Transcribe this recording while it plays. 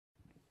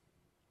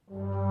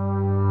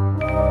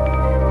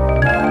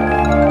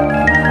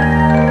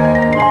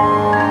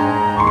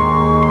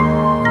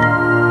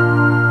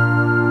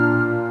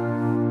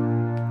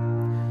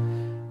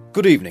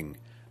Good evening,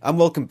 and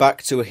welcome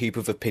back to A Heap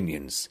of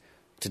Opinions.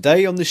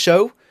 Today on the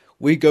show,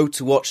 we go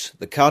to watch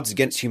the Cards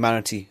Against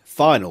Humanity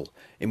final,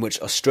 in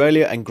which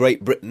Australia and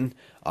Great Britain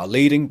are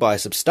leading by a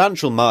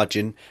substantial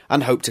margin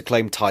and hope to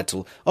claim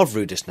title of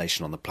rudest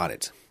nation on the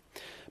planet.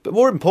 But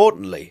more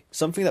importantly,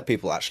 something that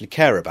people actually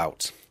care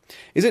about.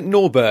 Is it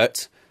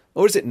Norbert,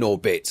 or is it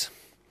Norbit?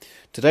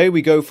 Today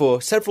we go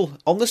for several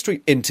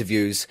on-the-street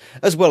interviews,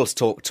 as well as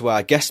talk to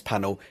our guest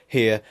panel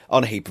here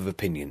on A Heap of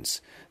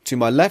Opinions. To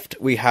my left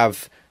we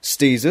have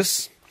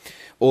Steezus,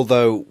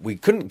 although we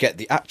couldn't get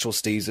the actual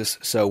Steezus,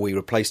 so we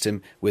replaced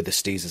him with the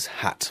Steezus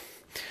hat.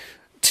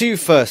 To you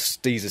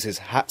first, Steezus'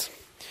 hat.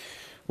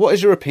 What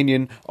is your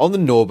opinion on the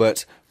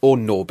Norbert or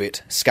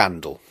Norbit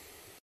scandal?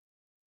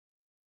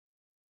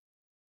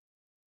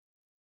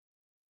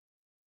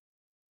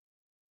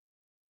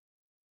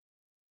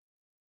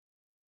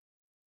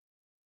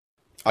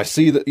 I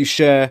see that you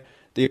share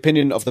the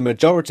opinion of the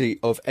majority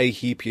of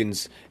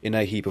A-Heapians in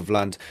A Heap of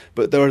Land,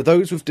 but there are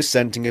those with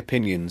dissenting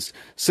opinions,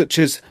 such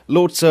as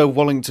Lord Sir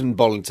Wallington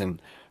Bollington.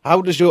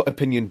 How does your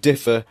opinion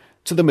differ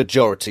to the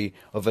majority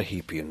of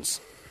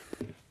A-Heapians?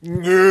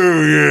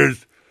 Oh,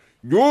 yes.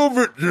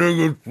 Norbit's a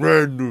good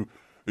friend of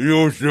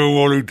Lord Sir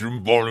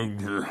Wallington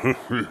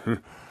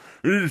Bollington.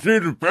 You see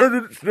the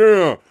peasants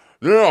there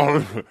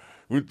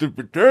with the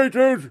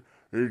potatoes,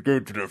 they go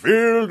to the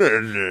field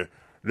and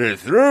they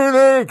threw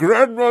their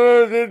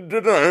grandmothers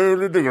into the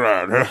hole in the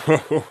ground.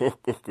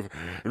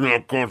 And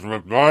of course my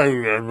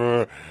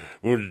grandmother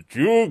was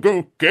pure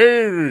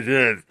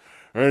cocaine,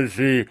 and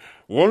she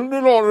won the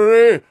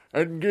lottery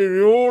and gave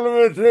you all of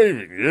her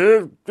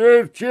savings.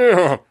 Yes,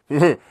 cheer.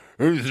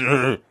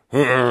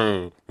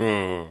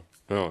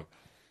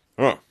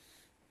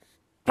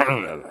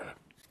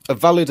 A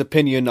valid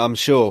opinion, I'm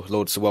sure,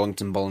 Lord Sir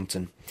Wellington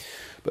Bollington.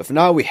 But for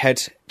now we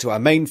head to our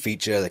main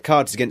feature, the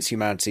Cards Against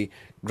Humanity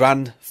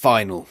Grand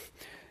Final,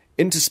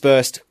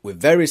 interspersed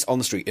with various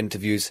on-the-street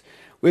interviews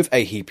with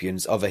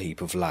A-Heapians of A Heap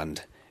of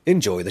Land.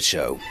 Enjoy the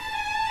show.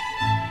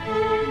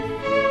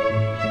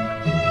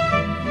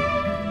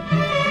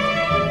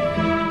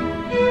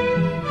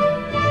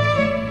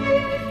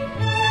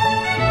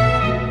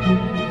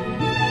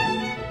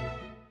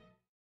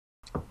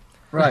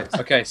 Right,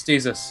 okay,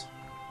 Steezus.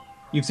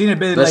 You've seen a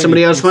bit. But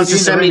somebody else wants to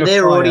send me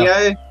their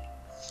audio.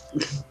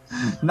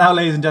 Now,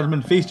 ladies and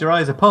gentlemen, feast your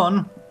eyes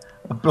upon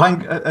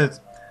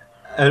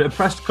a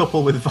oppressed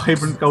couple with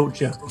vibrant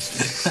culture.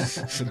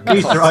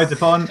 Feast your eyes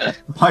upon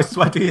my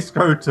sweaty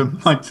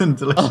scrotum, my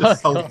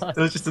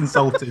delicious and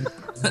salty.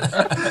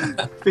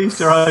 Feast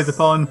your eyes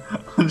upon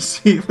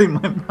unsheathing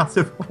my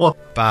massive wad.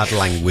 Bad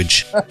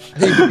language.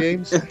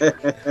 Games.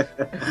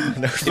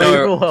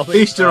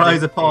 Feast your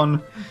eyes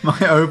upon my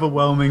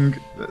overwhelming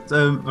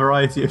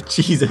variety of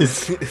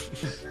cheeses.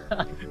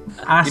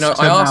 I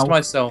asked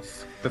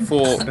myself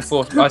before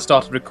I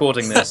started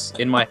recording this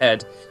in my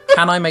head,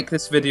 can I make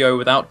this video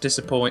without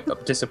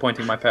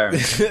disappointing my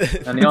parents?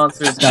 And the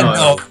answer is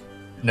no.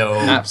 No.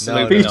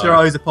 Absolutely Feast your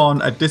eyes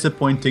upon a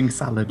disappointing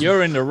salad.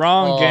 You're in the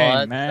wrong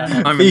game,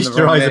 man. Feast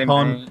your eyes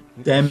upon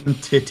them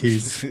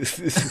titties.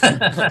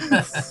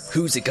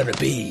 Who's it gonna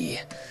be?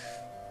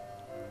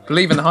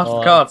 Believe in the heart of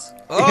the cards.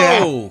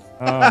 Oh!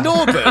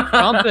 Norbert!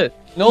 Norbit.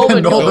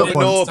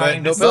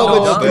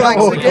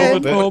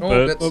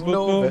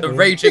 The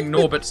raging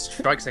Norbit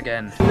strikes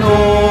again.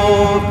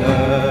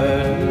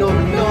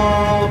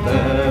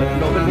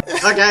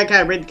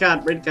 Okay, red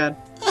card. Okay.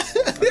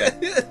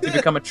 To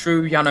become a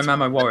true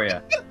Yanomamo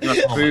warrior, you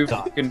must prove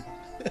you can...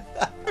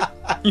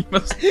 You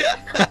must...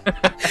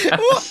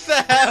 What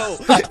the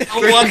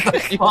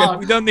hell?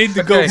 We don't need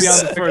to go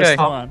beyond the first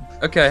one.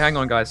 Okay, hang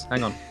on, guys.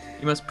 Hang on.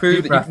 You must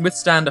prove that you can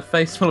withstand a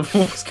face full of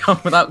horse cum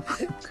without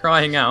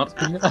crying out.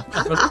 You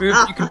must prove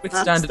that you can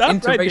withstand an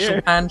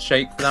interracial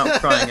handshake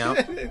without crying out.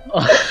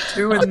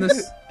 Two in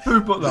the...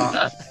 Who put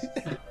that?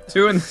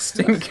 Two in the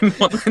stink and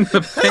one in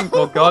the pink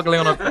while gargling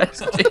on a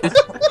vestige.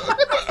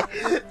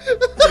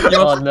 You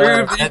must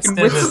prove that you can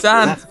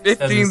withstand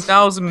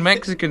 15,000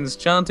 Mexicans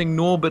chanting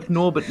Norbit,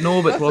 Norbit,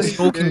 Norbit while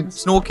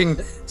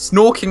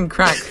snorking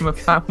crack from a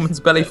fat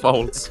woman's belly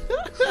folds.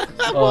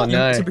 Oh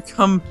no. To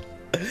become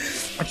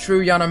a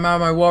true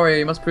Yanomamo warrior,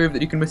 you must prove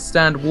that you can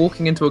withstand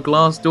walking into a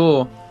glass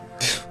door.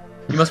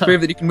 You must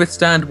prove that you can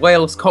withstand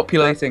whales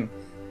copulating.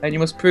 And you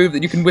must prove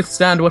that you can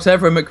withstand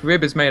whatever a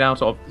McRib is made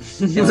out of. It's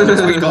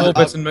between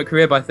Norbit and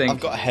McRib, I think. I've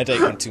got a headache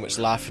from too much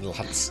laughing,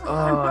 lads.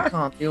 Oh, I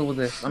can't deal with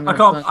this. I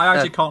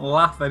actually can't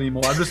laugh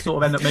anymore. I just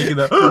sort of end up making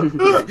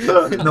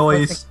the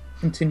noise.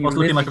 I was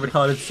looking like a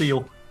retarded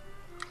seal.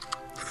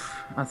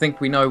 I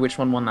think we know which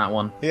one won that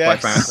one. Yes.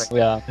 Quite frankly.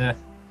 Yeah.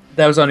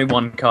 There was only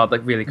one card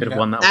that really could have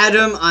won that one.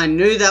 Adam, I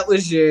knew that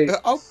was you.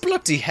 Oh,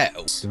 bloody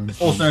hell. Also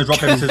known as rock,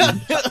 paper, scissors.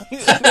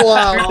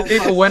 Wow.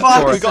 People went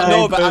for We it. got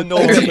Norbert and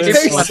Norbert.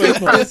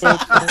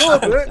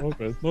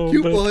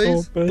 Cute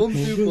boys. Mum's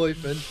new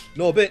boyfriend.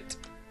 Norbit.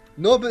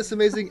 Norbert's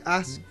amazing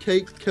ass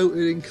cake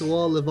coated in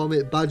koala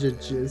vomit badger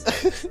jizz.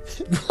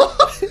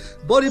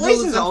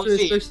 Bodybuilders after an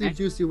especially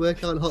juicy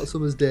workout on a hot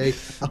summer's day.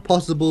 A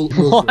possible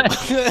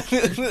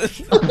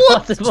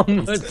Possible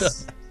murder.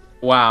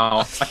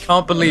 Wow, I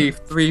can't believe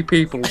 3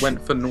 people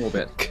went for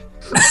Norbit.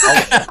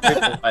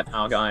 Right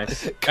now,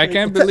 guys. I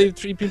can't believe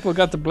 3 people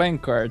got the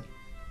blank card.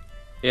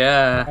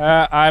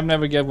 Yeah. I've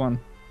never get one.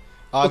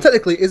 Well,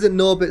 technically, isn't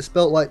Norbit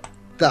spelt like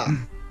that?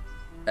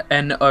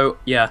 N-O...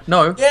 Yeah.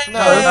 No.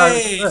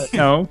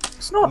 No.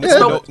 It's not.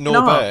 Yeah.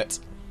 Norbert.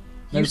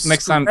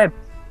 Next time.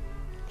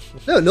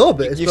 No,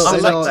 Norbit. You It's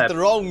spelled selected the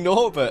wrong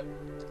Norbert.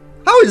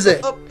 How is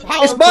it?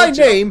 It's my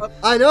name.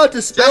 I know how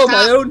to spell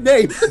my own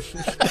name.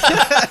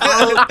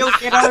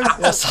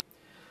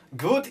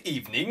 Good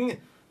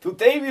evening.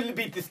 Today we'll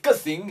be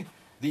discussing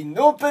the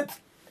Norbit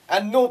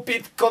and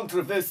Norbit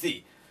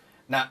controversy.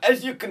 Now,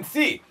 as you can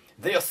see,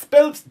 they are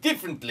spelled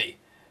differently.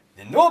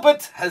 The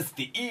Norbit has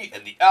the E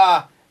and the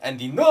R, and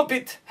the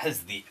Norbit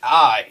has the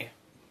I.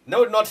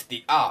 No, not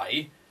the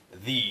I,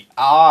 the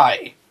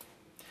I.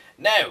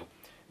 Now,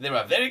 there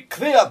are very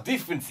clear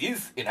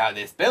differences in how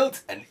they're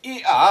spelled, and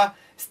ER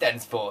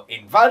stands for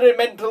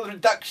environmental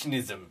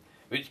reductionism,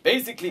 which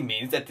basically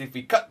means that if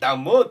we cut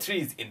down more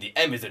trees in the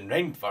Amazon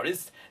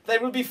rainforest, there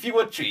will be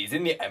fewer trees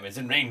in the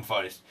Amazon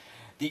rainforest.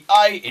 The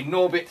I in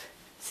Norbit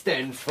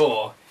stands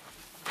for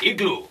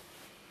igloo.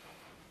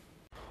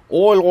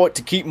 I like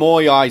to keep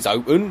my eyes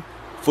open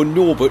for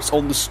Norbits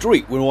on the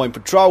street when I'm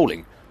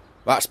patrolling.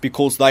 That's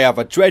because they have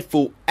a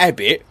dreadful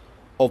habit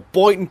of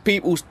biting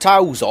people's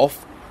toes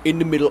off in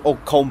the middle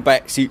of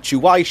combat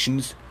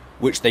situations,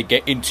 which they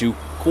get into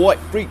quite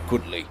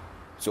frequently.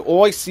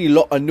 So I see a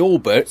lot of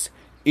Norbits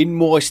in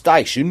my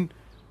station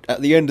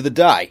at the end of the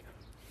day.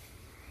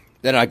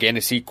 Then again, I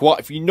see quite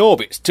a few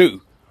Norbits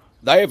too.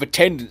 They have a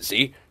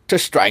tendency to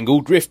strangle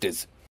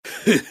drifters.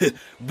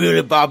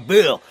 Billy Bob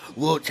Bill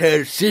once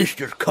had a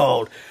sister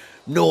called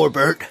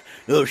Norbert.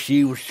 Oh,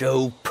 she was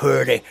so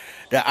pretty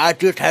that I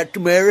just had to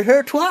marry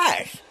her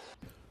twice.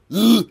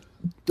 I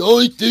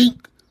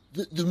think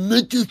that the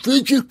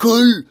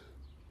metaphysical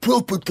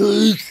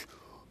properties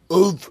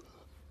of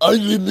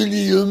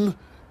aluminium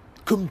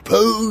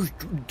composed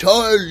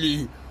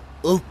entirely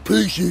of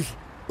pieces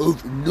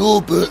of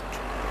Norbit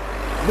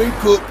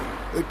make up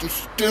a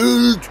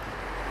distilled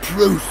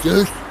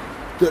process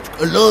that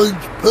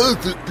aligns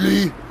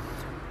perfectly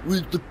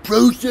with the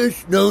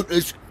process known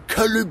as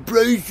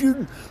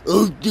calibration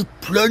of the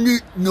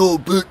planet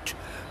Norbit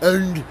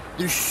and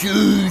the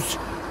shoes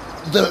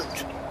that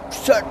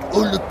sat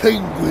on the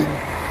penguin.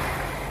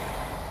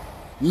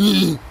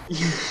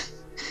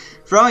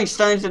 Throwing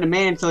stones at a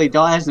man until he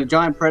dies, and a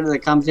giant predator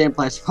comes in and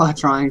plays fire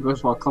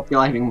triangles while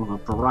copulating with a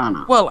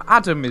piranha. Well,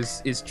 Adam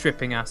is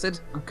tripping acid.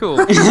 Cool.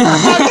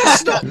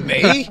 That's not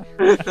me.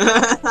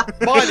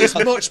 Mine is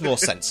much more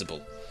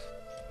sensible.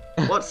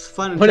 What's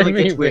fun What until do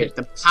it you gets mean weird?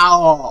 The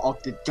power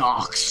of the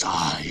dark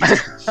side.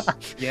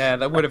 Yeah,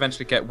 that would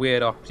eventually get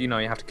weird after, you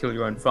have to kill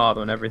your own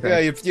father and everything. Yeah,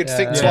 you'd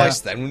think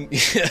twice then,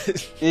 wouldn't you?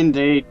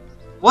 Indeed.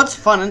 What's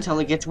fun until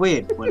it gets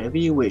weird? Whatever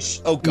you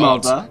wish. Oh,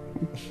 God. Mother.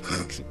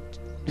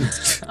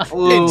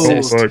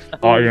 Incest.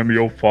 I am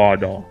your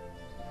father.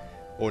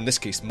 Or in this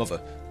case, mother.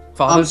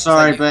 Father, I'm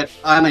sorry, but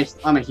I'm a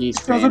huge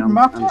fan. I'm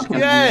just gonna,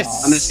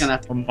 Yes! I'm just gonna.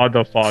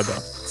 Mother, father.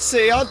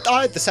 See,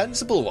 I had the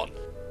sensible one.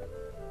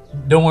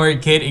 Don't worry,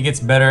 kid. It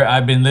gets better.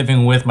 I've been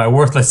living with my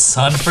worthless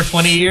son for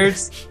 20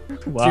 years.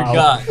 Wow. Dear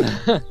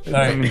God.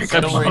 Alright,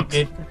 don't worry,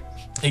 kid.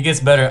 It gets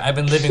better. I've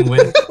been living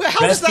with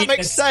How does that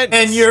make sense?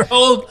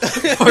 10-year-old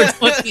for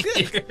 20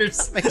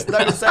 years. Makes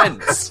no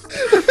sense.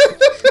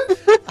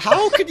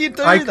 How can you do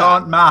that? I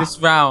can't math. This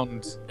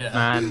round, Yeah.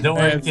 man. Don't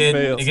worry, It's kid.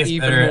 fails. It gets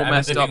Even better. more I've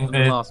messed been up living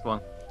than the with last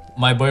one.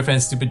 my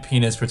boyfriend's stupid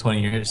penis for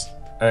 20 years.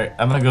 Alright,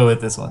 I'm gonna go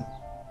with this one.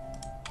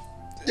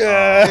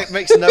 It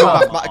makes no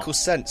mathematical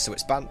sense, so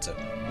it's banter.